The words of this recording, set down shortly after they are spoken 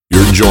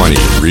joining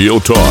Real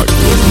Talk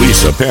with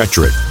Lisa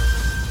Patrick.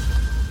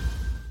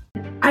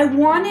 I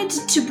wanted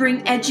to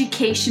bring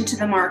education to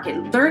the market.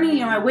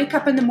 Learning, I wake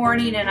up in the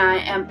morning and I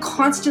am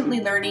constantly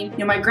learning.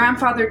 My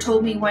grandfather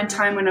told me one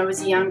time when I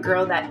was a young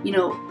girl that,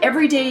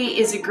 every day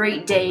is a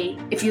great day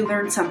if you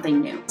learn something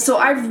new. So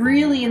I've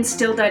really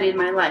instilled that in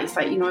my life.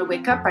 I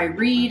wake up, I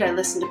read, I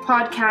listen to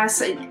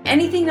podcasts,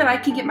 anything that I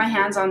can get my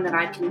hands on that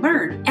I can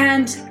learn.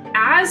 And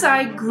as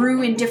I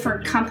grew in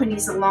different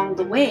companies along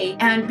the way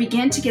and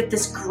began to get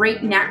this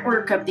great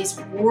network of these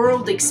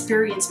world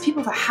experienced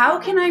people, how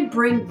can I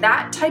bring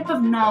that type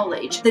of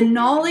knowledge, the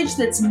knowledge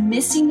that's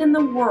missing in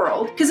the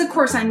world? Because of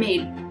course I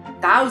made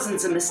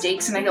thousands of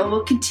mistakes and I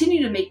will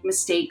continue to make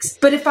mistakes.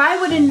 But if I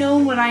would have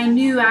known what I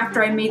knew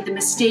after I made the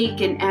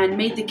mistake and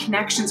made the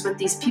connections with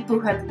these people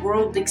who had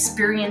world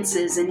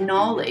experiences and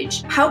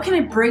knowledge, how can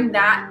I bring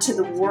that to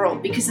the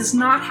world? Because it's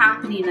not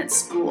happening at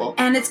school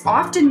and it's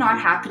often not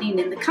happening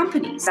in the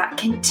companies. That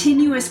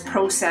continuous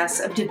process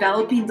of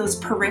developing those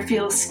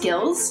peripheral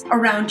skills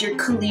around your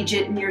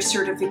collegiate and your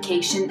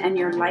certification and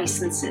your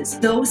licenses.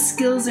 Those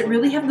skills that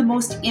really have the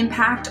most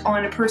impact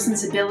on a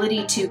person's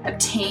ability to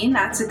obtain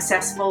that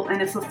successful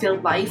and a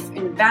fulfilled life and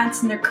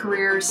advance in their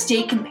career,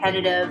 stay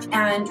competitive,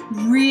 and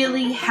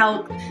really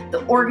help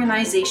the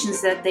organizations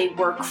that they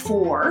work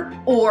for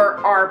or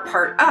are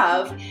part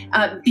of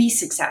be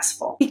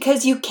successful.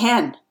 Because you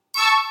can.